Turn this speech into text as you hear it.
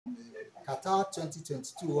Qatar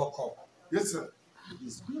 2022 World Cup. Yes, sir.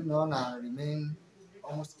 It's going on and remain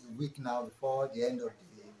almost a week now before the end of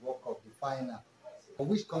the World Cup, the final. For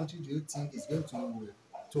which country do you think is going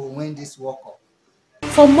to win this World Cup?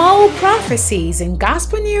 For more prophecies and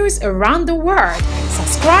gospel news around the world,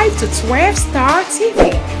 subscribe to 12 Star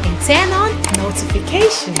TV and turn on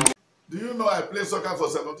notifications. Do you know I played soccer for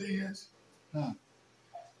 17 years? Hmm.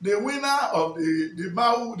 The winner of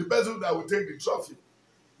the person that will take the trophy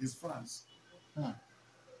is France. Hmm.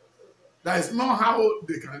 That is not how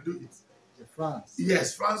they can do it. France.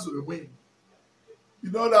 Yes, France will win.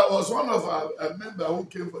 You know, that was one of our members who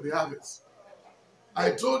came for the harvest.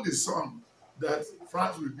 I told the son that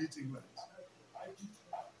France will beat England.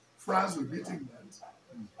 France will beat England.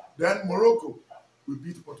 Then Morocco will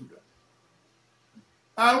beat Portugal.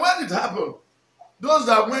 And when it happened, those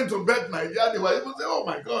that went to bet Nigeria, they were even saying, oh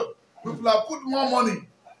my God, people have put more money.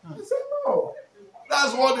 I said, no.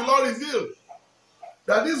 That's what the Lord revealed.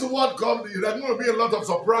 That this World Cup, there's going to be a lot of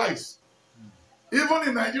surprise. Even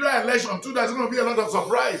in Nigeria election too, there's going to be a lot of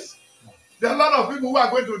surprise. There are a lot of people who are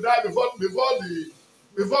going to die before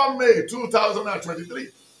May 2023.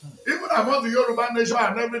 Even among the Yoruba nation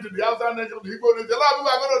and everything, the Hausa nation, the Igbo nation, a lot of people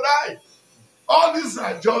are going to die. All these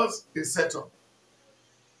are just a setup.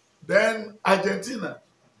 Then Argentina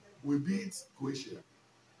will beat Croatia.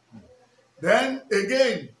 Then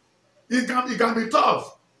again, it can be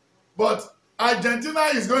tough, but Argentina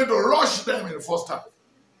is going to rush them in the first half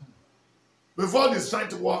before they're trying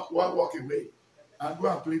to walk away and go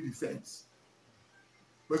and play defense,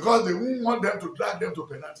 because they won't want them to drag them to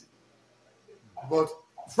penalty. But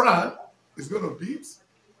France is going to beat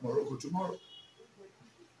Morocco tomorrow.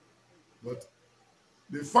 But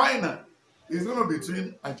the final is going to be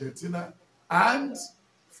between Argentina and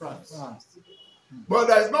France. But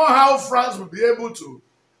that's not how France will be able to,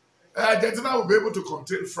 Argentina will be able to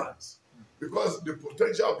contain France, because the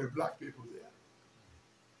potential of the black people there.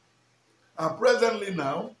 And presently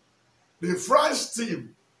now, the French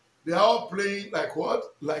team, they are all playing like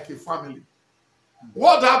what? Like a family.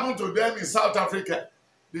 What happened to them in South Africa?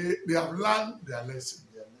 They have learned their lesson.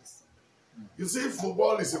 You see,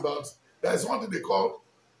 football is about, there's one thing they call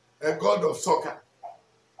a god of soccer.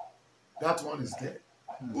 That one is there.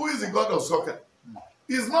 Who is the god of soccer?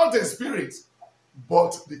 He's not a spirit,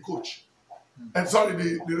 but the coach. And sorry,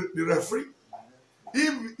 the referee.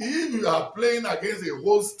 If you are playing against a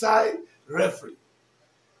hostile referee,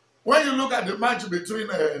 when you look at the match between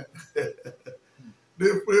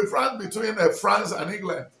France and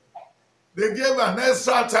England, they gave an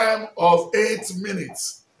extra time of 8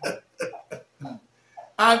 minutes.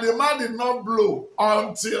 And the man did not blow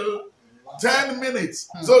until 10 minutes.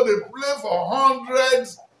 So they play for 100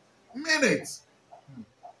 minutes.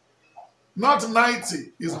 Not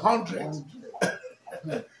 90, it's 100.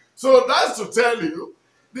 So that's to tell you,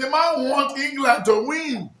 the man wants England to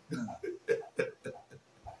win.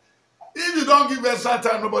 If you don't give extra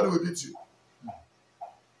time, nobody will beat you.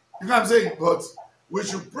 You know what I'm saying? But we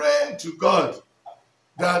should pray to God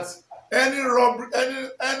that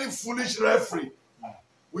any foolish referee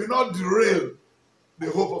will not derail the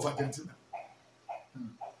hope of Argentina.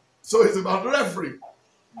 So it's about referee.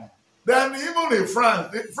 Then even in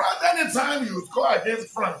France, anytime you score against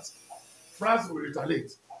France, France will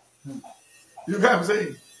retaliate. You know what I'm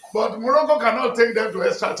saying? But Morocco cannot take them to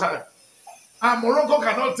extra time. And Morocco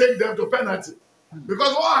cannot take them to penalty.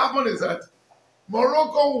 Because what happened is that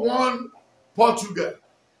Morocco won Portugal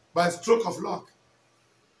by stroke of luck.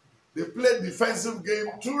 They played defensive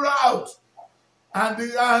game throughout. And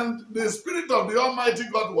the spirit of the Almighty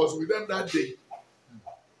God was with them that day.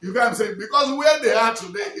 You know what I'm saying? Because where they are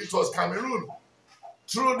today, it was Cameroon.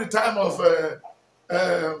 Through the time of,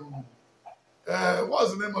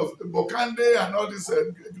 what's the name of Bokande and all these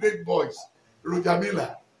great boys,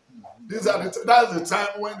 Rojamila. That's the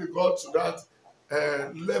time when they got to that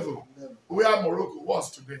level where Morocco was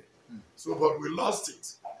today. So, but we lost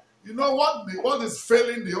it. You know what is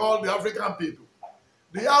failing all the African people?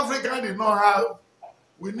 The African did not have,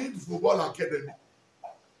 we need football academy.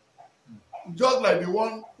 Just like the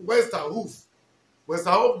one Westerhoff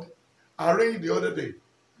arranged the other day.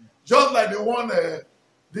 Just like the one,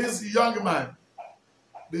 this young man,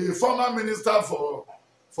 the former minister for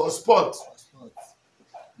sport,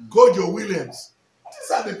 Kojo Williams.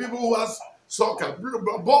 These are the people who have soccer,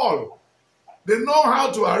 ball. They know how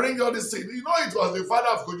to arrange all these things. You know, it was the father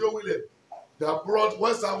of Kojo Williams that brought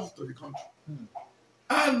Westerhoff to the country.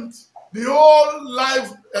 And the whole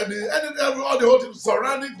life and all the whole thing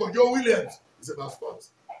surrounding Kojo Williams is about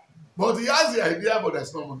sports. But he has the idea, but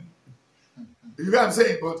there's no money. You know what I'm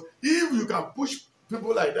saying? But if you can push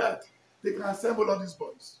people like that, they can assemble all these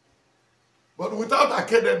boys. But without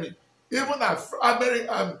academy, even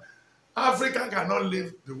Africa cannot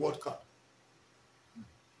leave the World Cup.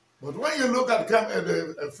 But when you look at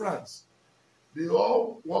France, they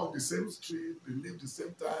all walk the same street, they live the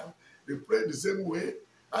same time, they pray the same way.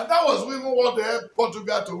 And that was even what they helped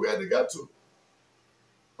Portugal to where they got to.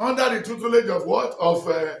 Under the tutelage of what? Of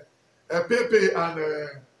Pepe and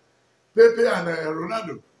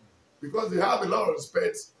Ronaldo. Because they have a lot of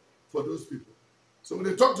respect for those people. So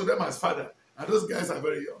they talk to them as father. And those guys are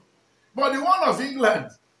very young. But the one of England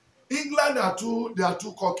are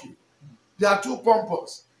too cocky. They are too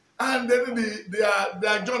pompous. And then they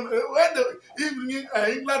are John. If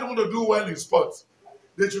England want to do well in sports,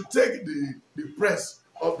 they should take the press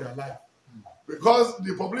of their life. Because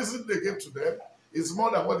the publicity they give to them is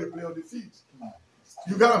more than what they play on the field.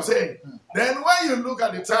 You get what I'm saying? Then when you look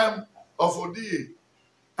at the time of ODA,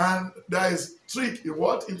 and there is trick in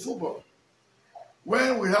what? In football.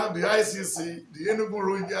 When we have the ICC, the Enugu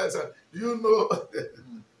Rangers, you know,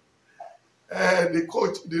 the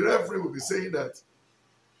coach, the referee will be saying that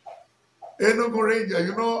Enugu Rangers,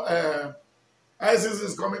 you know, ICC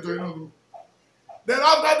is coming to Enugu. Then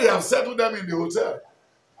after they have settled them in the hotel,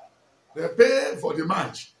 they pay for the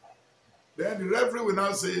match. Then the referee will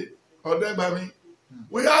now say, Odebami,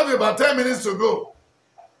 we have about 10 minutes to go.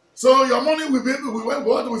 So your money will be,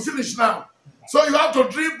 we finish now. So you have to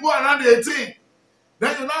dribble around the 18.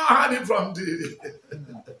 Then you now had it from the...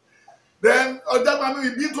 Then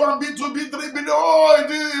Odebami, B1, B2, B3, B4. Oh,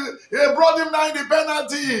 he brought him down the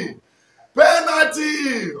penalty.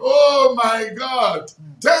 Penalty! Oh my God!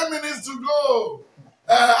 10 minutes to go.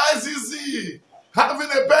 ICC having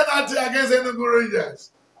a penalty against Enugu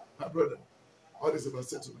Rangers. My brother, all this about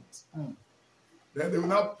settlements. Then they will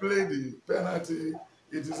not play the penalty.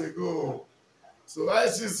 It is a goal. So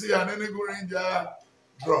ICC and Enugu Rangers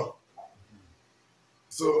draw.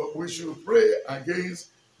 So we should pray against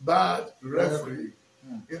bad referee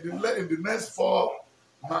in the next 4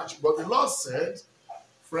 matches. But the Lord said,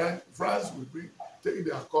 France will take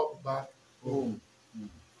their cup back home.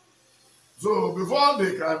 So before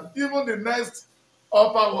they can, even the next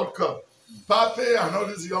Upper World Cup, Pape and all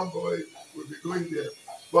these young boys will be going there.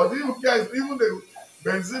 But you guys, even the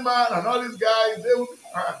Benzema and all these guys,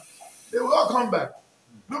 they will all come back.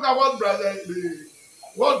 Look at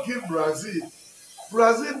what killed Brazil.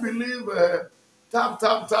 Brazil believe tap.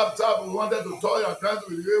 We wanted to toy and dance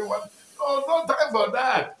with the one. No time for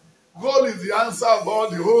that. God is the answer of all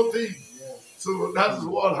the whole thing. Yes. So that is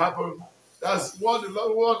what happened. That's what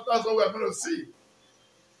that's what we're going to see.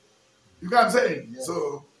 You get what I'm saying? Yes.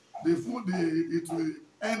 So the food, it will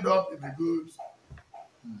end up in the goods,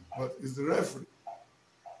 but it's the referee.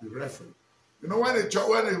 The referee. You know, when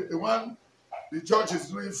the church is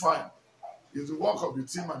doing fine, it's the work of the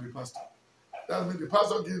team and the pastor. That means the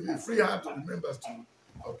pastor gives a free hand to the members to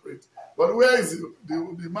operate. But where is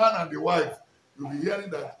the man and the wife? You'll be hearing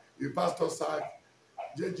that the pastor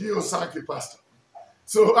sack a pastor.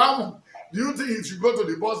 So do you think you should go to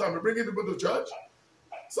the boss and be bringing people to church?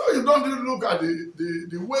 So you don't really look at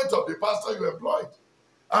the weight of the pastor you employed.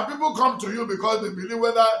 And people come to you because they believe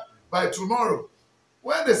whether by tomorrow,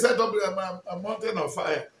 when they set up a mountain of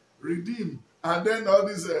fire, redeem, and then all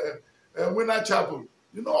these winter chapel,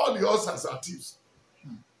 you know all the ushers are thieves.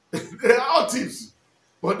 They are all thieves.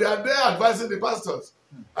 But they are there advising the pastors.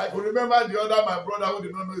 I could remember my brother who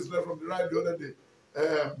did not know his left from the right the other day.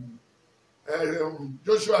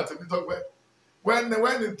 Joshua Tibetan, when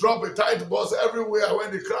they drop a tight box everywhere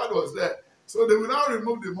when the crowd was there. So they will now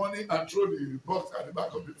remove the money and throw the box at the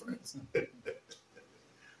back of the fence.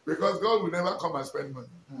 Because God will never come and spend money.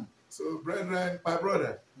 So brethren, my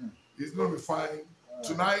brother, he's going to be fine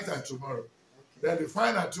tonight and tomorrow. Okay. Then the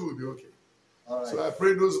final two will be okay. Right. So I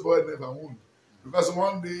pray those boys never wound. Because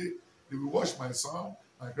one day they will watch my son,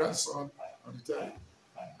 my grandson on the telly.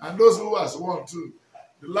 And those who has won too,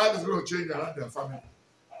 the life is going to change around their family.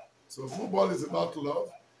 So football is about love,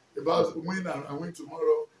 about win and win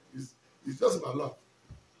tomorrow. It's just about love.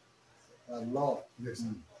 Love. Yes.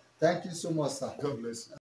 Thank you so much, sir. God bless you.